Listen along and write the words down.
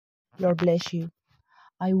Lord bless you.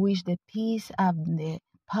 I wish the peace and the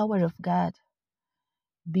power of God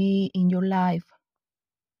be in your life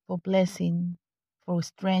for blessing, for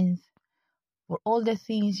strength, for all the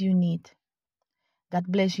things you need. God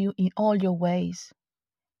bless you in all your ways.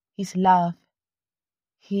 His love,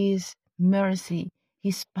 His mercy,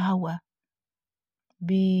 His power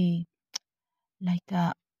be like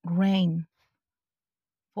a rain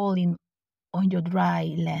falling on your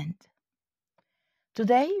dry land.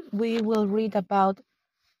 Today we will read about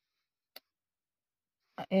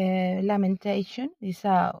Lamentation. It's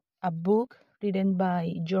a book written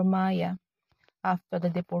by Jeremiah after the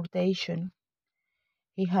deportation.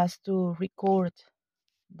 He has to record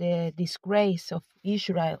the disgrace of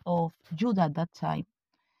Israel, of Judah at that time,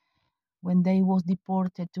 when they was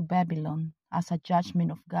deported to Babylon as a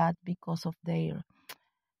judgment of God because of their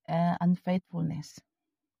unfaithfulness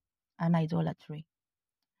and idolatry.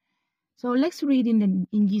 So let's read in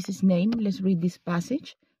Jesus' name. Let's read this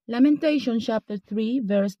passage. Lamentation chapter 3,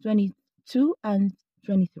 verse 22 and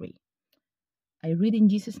 23. I read in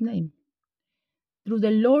Jesus' name. Through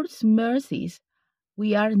the Lord's mercies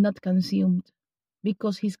we are not consumed,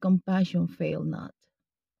 because his compassion fail not.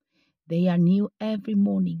 They are new every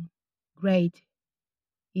morning. Great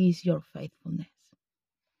is your faithfulness.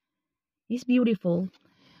 It's beautiful.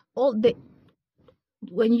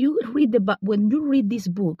 When you read this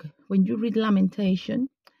book, when you read Lamentation,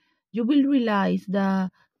 you will realize the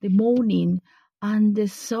mourning and the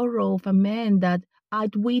sorrow of a man that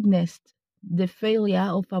had witnessed the failure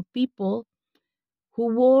of a people who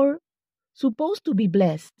were supposed to be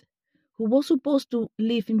blessed, who was supposed to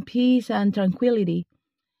live in peace and tranquility.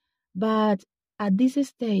 But at this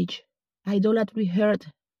stage, idolatry hurt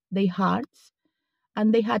their hearts,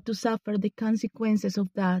 and they had to suffer the consequences of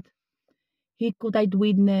that. He could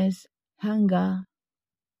witness hunger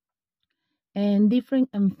and different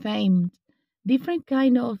unfamed, different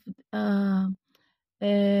kind of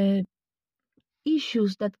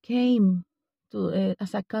issues that came to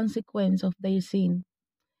as a consequence of their sin.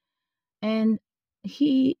 And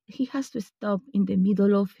he has to stop in the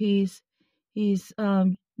middle of his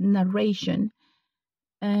narration,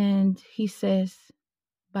 and he says,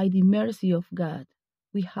 by the mercy of God,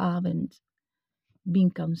 we haven't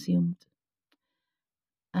been consumed.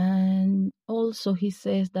 And also he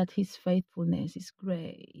says that his faithfulness is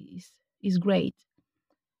great.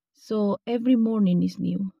 So every morning is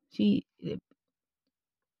new. The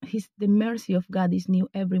mercy of God is new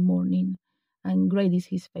every morning, and great is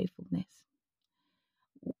his faithfulness.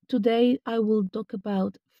 Today I will talk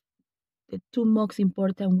about the two most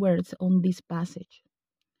important words on this passage.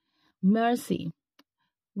 Mercy.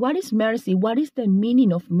 What is mercy? What is the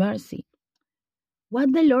meaning of mercy?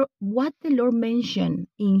 What the Lord mentioned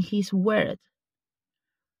in his word,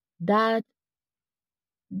 that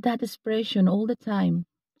expression all the time,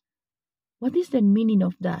 what is the meaning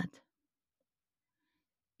of that?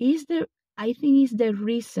 I think is the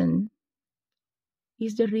reason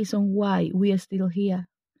why we are still here.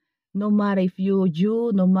 No matter if you're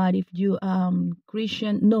Jew, no matter if you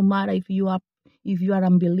Christian, no matter if you are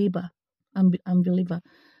unbeliever.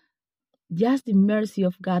 Just the mercy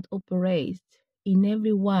of God operates in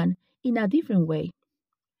everyone in a different way.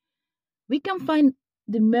 We can find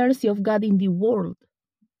the mercy of God in the world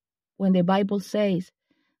when the Bible says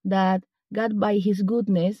that God, by his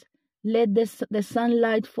goodness, let the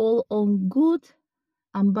sunlight fall on good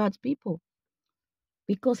and bad people,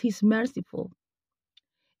 because he's merciful.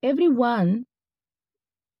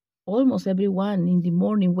 Almost everyone in the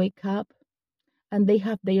morning wake up and they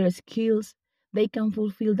have their skills. They can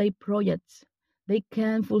fulfill their projects. They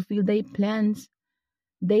can fulfill their plans.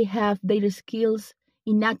 They have their skills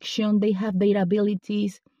in action. They have their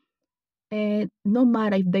abilities. No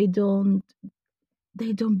matter if they don't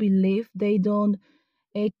believe, they don't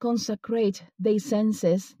consecrate their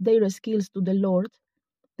senses, their skills to the Lord,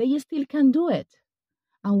 they still can do it.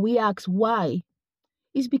 And we ask why?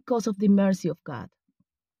 It's because of the mercy of God.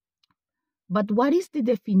 But what is the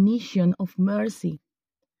definition of mercy?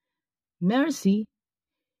 Mercy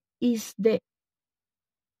is the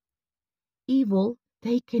evil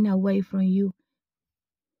taken away from you.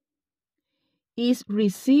 Is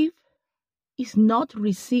not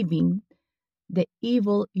receiving the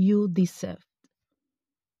evil you deserve.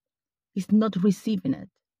 It's not receiving it.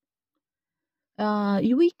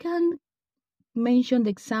 We can mention the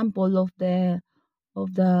example of the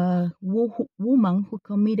woman who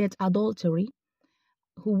committed adultery,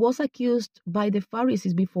 who was accused by the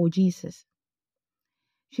Pharisees before Jesus.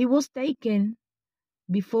 She was taken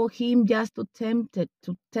before him just to tempt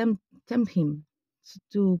him,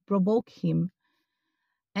 to provoke him.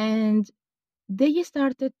 And they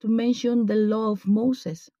started to mention the law of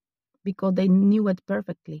Moses because they knew it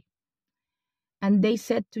perfectly. And they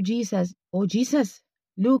said to Jesus, "Oh, Jesus,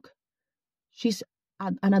 look, she's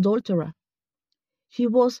an adulterer. She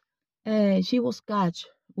was caught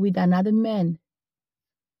with another man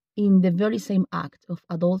in the very same act of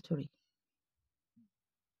adultery."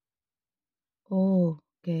 Oh,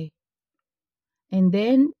 okay. And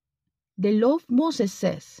then the law of Moses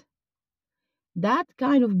says that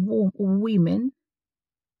kind of women,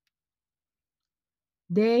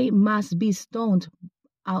 they must be stoned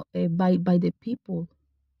by the people.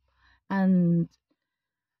 And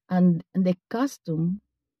the custom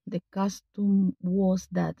was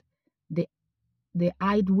that the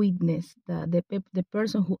eyewitness, the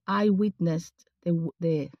person who eyewitnessed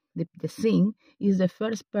the sin is the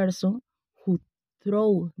first person who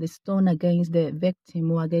throw the stone against the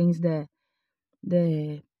victim or against the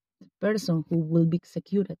person who will be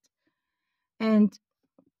executed. And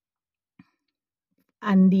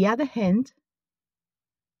on the other hand,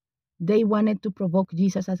 they wanted to provoke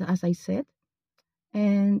Jesus, as I said,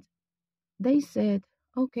 and they said,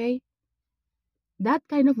 "Okay, that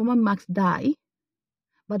kind of woman must die.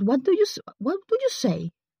 But what do you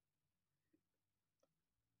say?"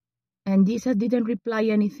 And Jesus didn't reply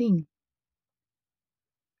anything.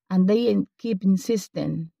 And they keep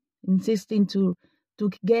insisting to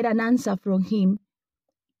get an answer from him,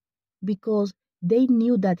 because they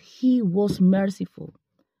knew that he was merciful.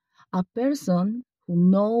 A person who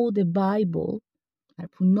knows the Bible,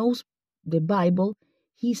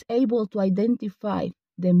 he's able to identify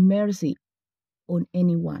the mercy on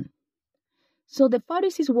anyone. So the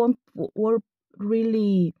Pharisees were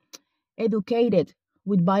really educated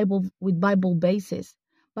with Bible basis,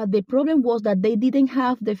 but the problem was that they didn't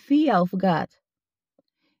have the fear of God.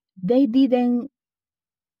 They didn't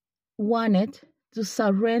wanted to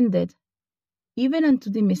surrender even unto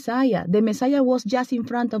the Messiah. The Messiah was just in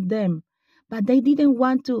front of them, but they didn't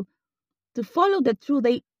want to follow the truth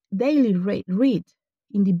they daily read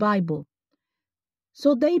in the Bible.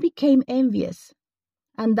 So they became envious,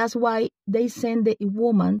 and that's why they sent the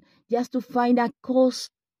woman just to find a cause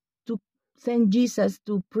to send Jesus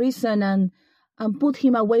to prison and put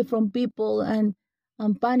him away from people and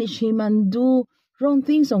punish him and do wrong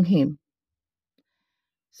things on him.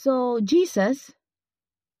 So Jesus,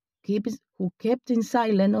 who kept in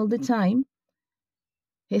silent all the time,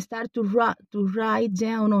 he started to write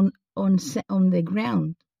down on the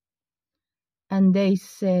ground. And they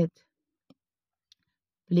said,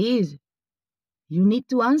 "Please, you need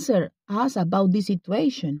to answer us about this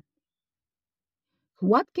situation.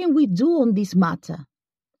 What can we do on this matter?"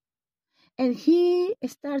 And he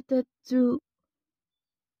started to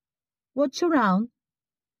watch around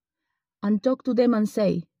and talk to them and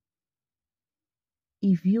say,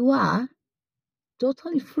 "If you are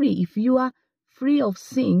totally free, if you are free of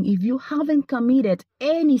sin, if you haven't committed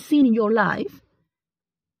any sin in your life,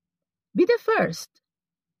 be the first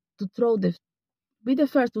to throw the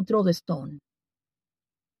stone."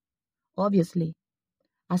 Obviously,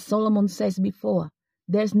 as Solomon says before,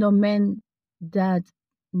 there's no man that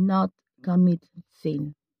not commit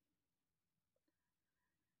sin.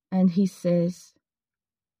 And he says,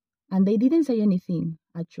 and they didn't say anything,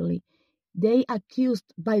 actually. They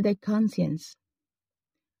accused by their conscience.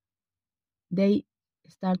 They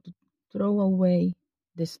start to throw away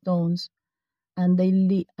the stones, and they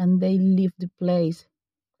leave the place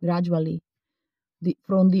gradually,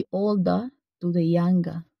 from the older to the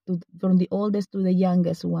younger, from the oldest to the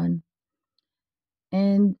youngest one.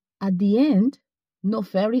 And at the end, no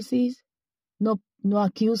Pharisees, no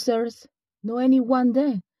accusers, no anyone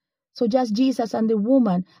there. So just Jesus and the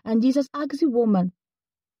woman. And Jesus asked the woman,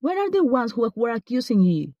 "Where are the ones who were accusing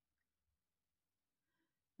you?"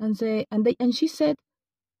 And she said,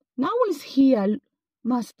 "No one's here,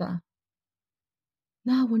 Master.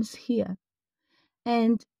 No one's here."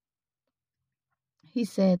 And he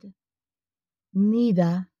said,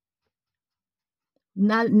 "Neither.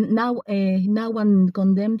 Now no one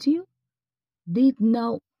condemned you? Did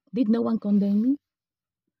no one condemn me?"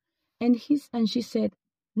 And she said,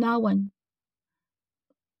 "No one.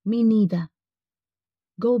 Me neither.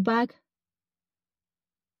 Go back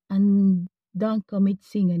and don't commit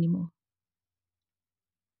sin anymore."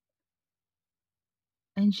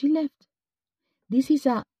 And she left. This is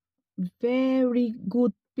a very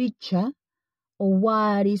good picture of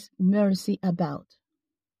what is mercy about.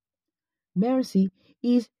 Mercy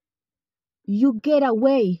is you get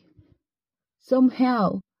away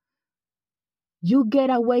somehow. You get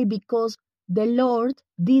away because the Lord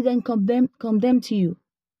didn't condemn to you.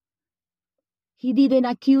 He didn't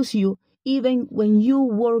accuse you even when you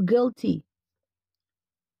were guilty.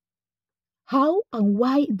 How and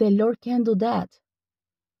why the Lord can do that?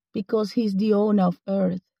 Because He's the owner of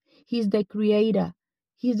earth. He's the creator.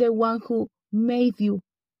 He's the one who made you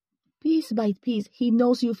piece by piece. He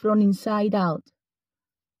knows you from inside out.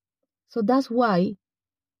 So that's why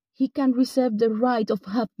He can reserve the right of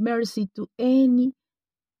have mercy to any,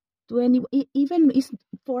 even is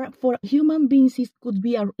for human beings it could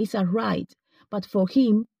be is a right, but for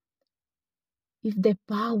Him it's the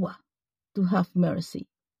power to have mercy.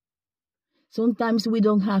 Sometimes we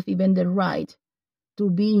don't have even the right to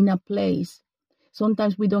be in a place.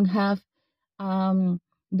 Sometimes we don't have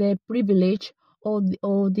the privilege or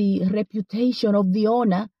the reputation of the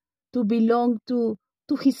honor to belong to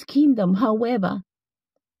His kingdom. However,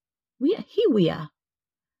 here we are.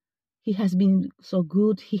 He has been so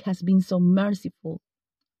good. He has been so merciful.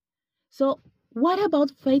 So what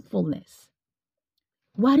about faithfulness?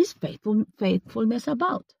 What is faithfulness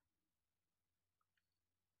about?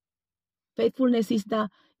 Faithfulness is the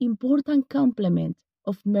important complement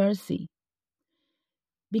of mercy,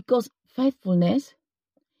 because faithfulness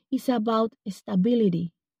is about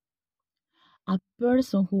stability. A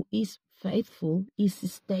person who is faithful is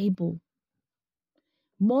stable.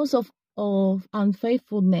 Most of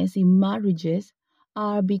unfaithfulness in marriages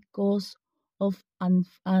are because of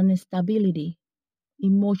instability,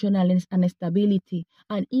 emotional instability,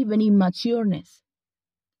 and even immatureness.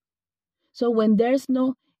 So when there's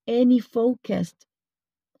no any focus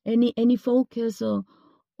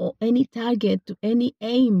or any target, to any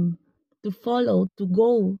aim to follow, to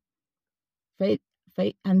go, faith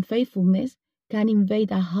and faithfulness can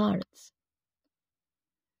invade our hearts.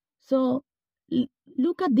 So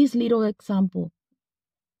look at this little example.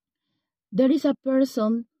 There is a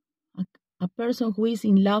person who is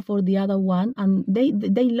in love for the other one, and they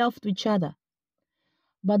love to each other.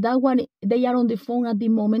 But that one, they are on the phone at the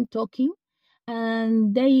moment talking,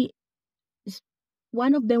 and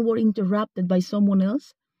one of them were interrupted by someone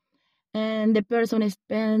else, and the person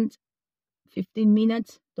spent 15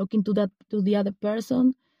 minutes talking to the other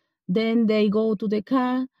person. Then they go to the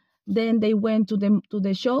car. Then they went to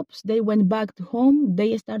the shops. They went back to home.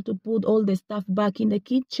 They start to put all the stuff back in the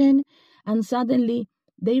kitchen, and suddenly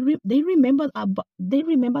they remember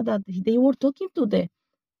that they were talking to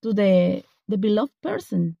the beloved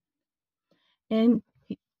person, and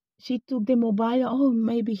she took the mobile. Oh,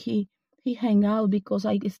 maybe he hang out because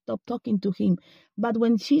I stopped talking to him. But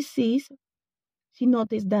when she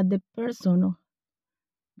noticed that the person,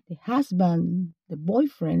 the husband, the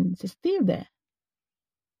boyfriend, is still there,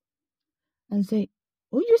 and say,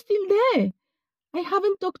 "Oh, you're still there? I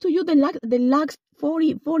haven't talked to you the last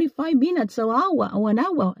 45 minutes or an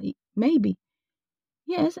hour, maybe."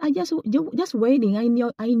 "Yes, you just waiting. I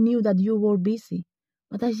knew that you were busy,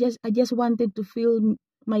 but I just wanted to feel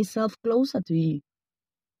myself closer to you."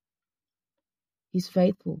 He's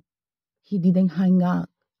faithful. He didn't hang up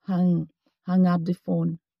the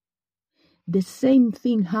phone. The same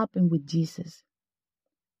thing happened with Jesus.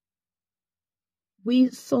 We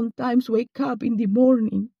sometimes wake up in the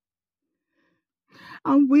morning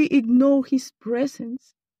and we ignore His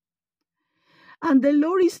presence. And the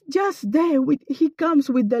Lord is just there. He comes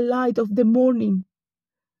with the light of the morning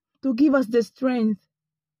to give us the strength,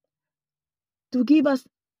 to give us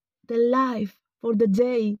the life for the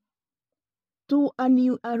day, to a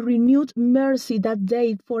renewed mercy that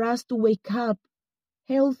day for us to wake up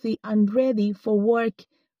healthy and ready for work,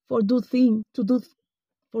 for doing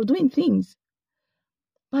things.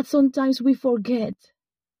 But sometimes we forget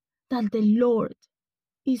that the Lord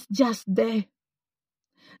is just there,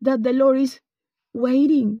 that the Lord is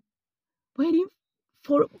waiting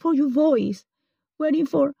for your voice, waiting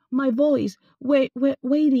for my voice,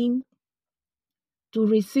 waiting to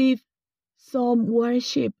receive some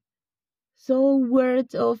worship, some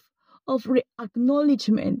words of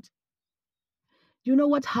acknowledgement. You know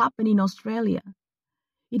what happened in Australia?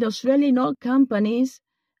 In Australia, in all companies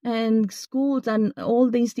and schools and all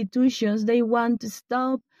the institutions, they want to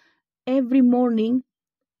stop every morning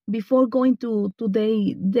before going to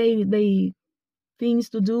they things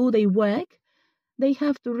to do, they work. They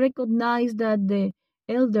have to recognize that the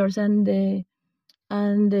elders and the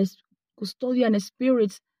custodian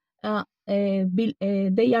spirits,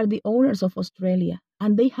 they are the owners of Australia,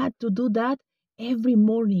 and they had to do that every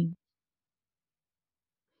morning.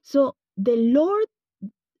 So the Lord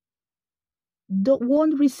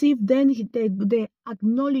won't receive then the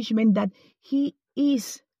acknowledgement that He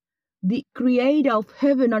is the creator of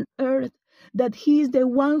heaven and earth, that He is the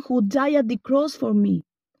one who died at the cross for me,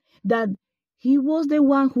 that He was the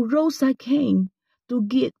one who rose again to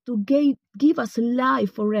give us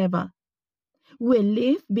life forever. We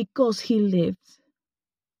live because He lives.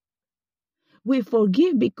 We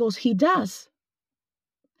forgive because he does.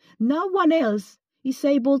 No one else is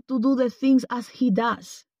able to do the things as he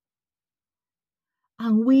does.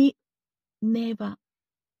 And we never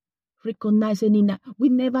recognize we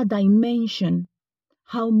never dimension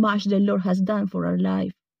how much the Lord has done for our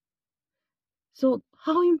life. So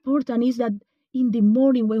how important is that in the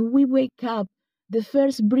morning when we wake up, the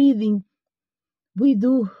first breathing we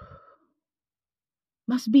do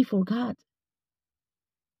must be for God.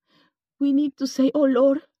 We need to say, oh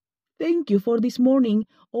Lord, thank you for this morning.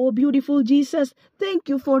 Oh, beautiful Jesus, thank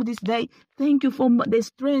you for this day. Thank you for the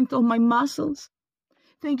strength of my muscles.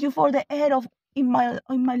 Thank you for the air in my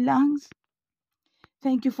lungs.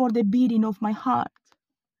 Thank you for the beating of my heart.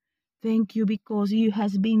 Thank you because you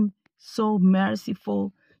has been so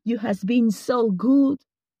merciful. You has been so good.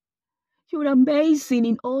 You're amazing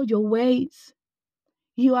in all your ways.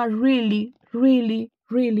 You are really, really,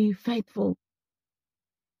 really faithful.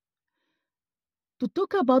 To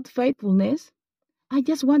talk about faithfulness, I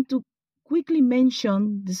just want to quickly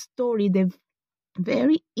mention the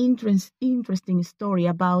very interesting story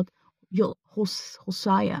about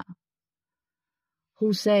Hosea.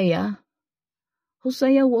 Hosea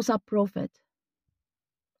was a prophet.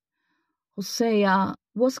 Hosea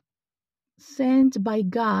was sent by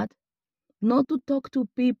God not to talk to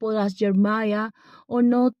people as Jeremiah or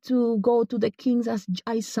not to go to the kings as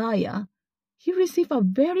Isaiah. He received a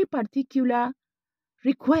very particular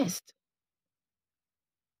request.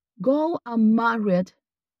 Go and marry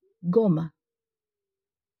Gomer,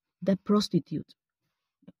 the prostitute.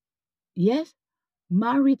 Yes,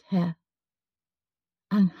 married her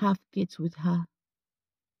and have kids with her.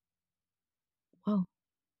 Wow.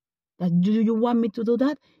 Do you want me to do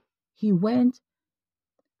that? He went.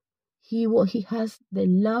 He has the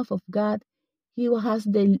love of God. He has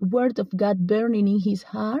the word of God burning in his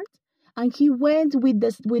heart. And he went with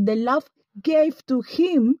the love gave to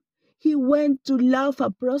him. He went to love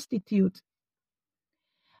a prostitute.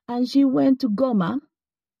 And she went to Gomer.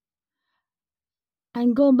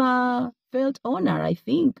 And Gomer felt honor, I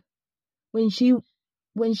think, when she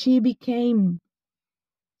became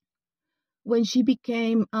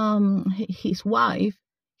his wife.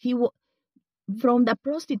 From the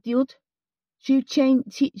prostitute, she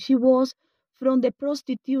changed. She was from the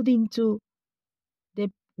prostitute into the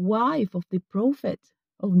wife of the prophet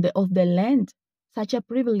of the land. Such a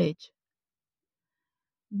privilege.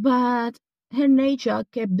 But her nature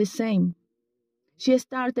kept the same. She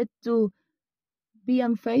started to be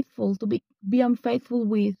unfaithful,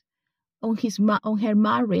 on her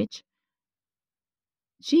marriage.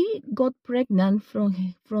 She got pregnant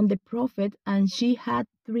from the prophet, and she had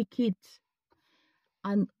 3 kids.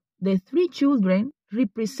 And the 3 children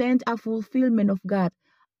represent a fulfillment of God.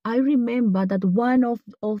 I remember that one of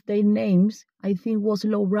their names, I think was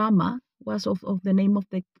Lo-Rama, was of the name of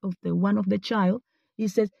the one of the child. He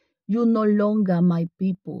says, "You no longer my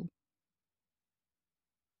people."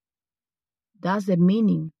 That's the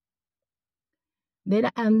meaning.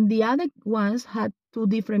 And the other ones had 2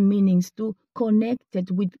 different meanings, to connected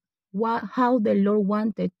with how the Lord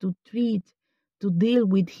wanted to deal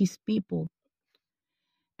with his people.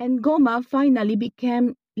 And Gomer finally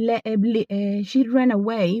became, she ran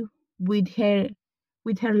away with her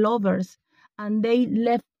lovers, and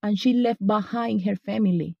she left behind her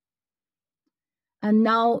family. And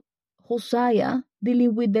now Hosea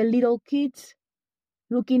dealing with the little kids,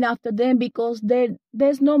 looking after them, because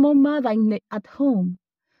there's no more mother at home.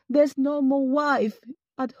 There's no more wife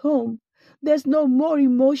at home. There's no more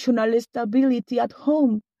emotional stability at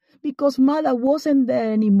home because mother wasn't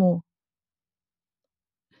there anymore.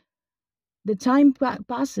 The time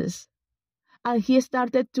passes, and he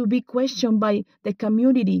started to be questioned by the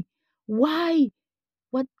community. Why?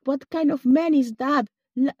 What kind of man is that?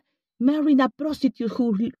 Marrying a prostitute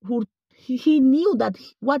who he knew that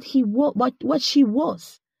what she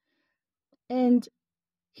was, and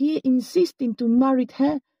he insisting to marry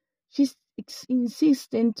her. She's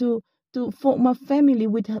insisting to form a family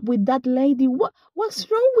with that lady. What's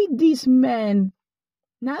wrong with this man?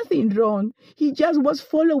 Nothing wrong. He just was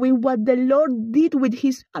following what the Lord did with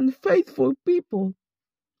his unfaithful people.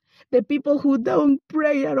 The people who don't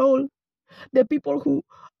pray at all. The people who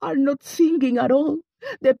are not singing at all.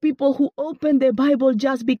 The people who open the Bible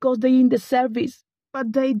just because they're in the service,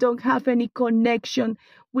 but they don't have any connection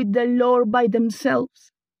with the Lord by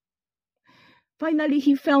themselves. Finally,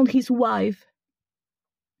 he found his wife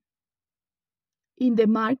in the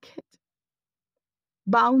market,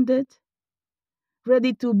 bounded,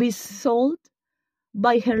 ready to be sold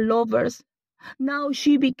by her lovers. Now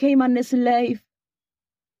she became a slave,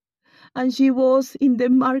 and she was in the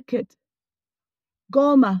market.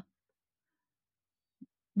 Gomer,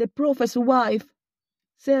 the prophet's wife,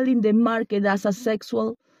 selling the market as a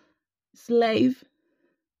sexual slave.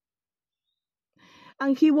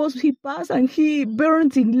 And he passed and he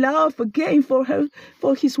burned in love again for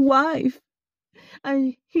his wife.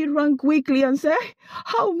 And he ran quickly and said,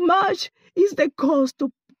 how much is the cost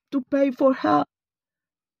to pay for her?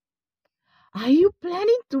 Are you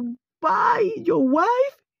planning to buy your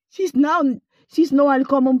wife? She's not a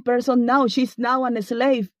common person now. She's now a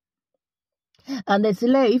slave. And the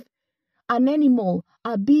slave, an animal,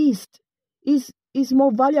 a beast, is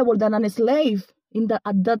more valuable than a slave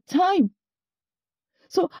at that time.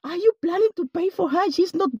 So are you planning to pay for her?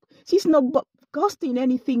 She's not costing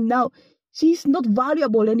anything now. She's not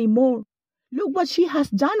valuable anymore. Look what she has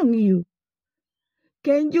done on you.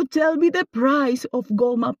 Can you tell me the price of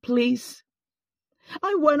Gomer, please?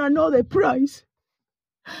 I want to know the price.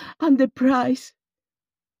 And the price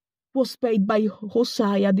was paid by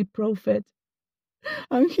Hosea the prophet.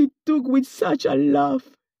 And he took with such a love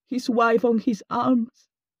his wife on his arms.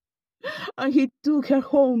 And he took her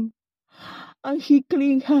home. And he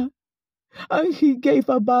cleaned her. And he gave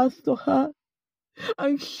a bath to her.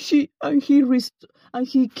 And he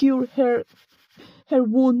cured her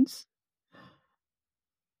wounds.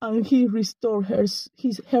 And he restored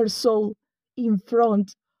her soul in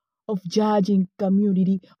front of judging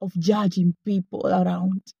community, of judging people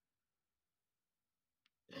around.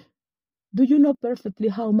 Do you know perfectly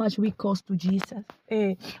how much we cost to Jesus?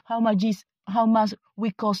 How much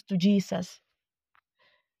we cost to Jesus?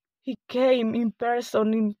 He came in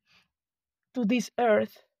person to this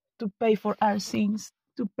earth to pay for our sins,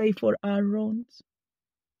 to pay for our wrongs.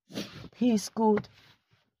 He is good.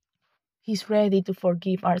 He's ready to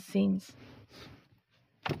forgive our sins.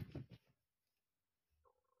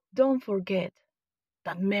 Don't forget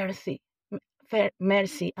that mercy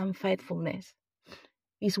and faithfulness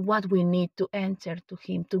is what we need to enter to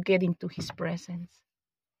Him, to get into His presence.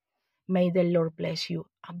 May the Lord bless you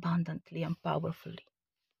abundantly and powerfully.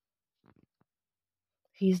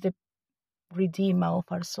 He is the Redeemer of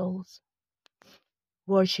our souls.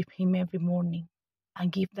 Worship Him every morning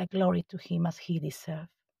and give the glory to Him as He deserves.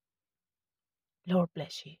 Lord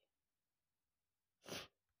bless you.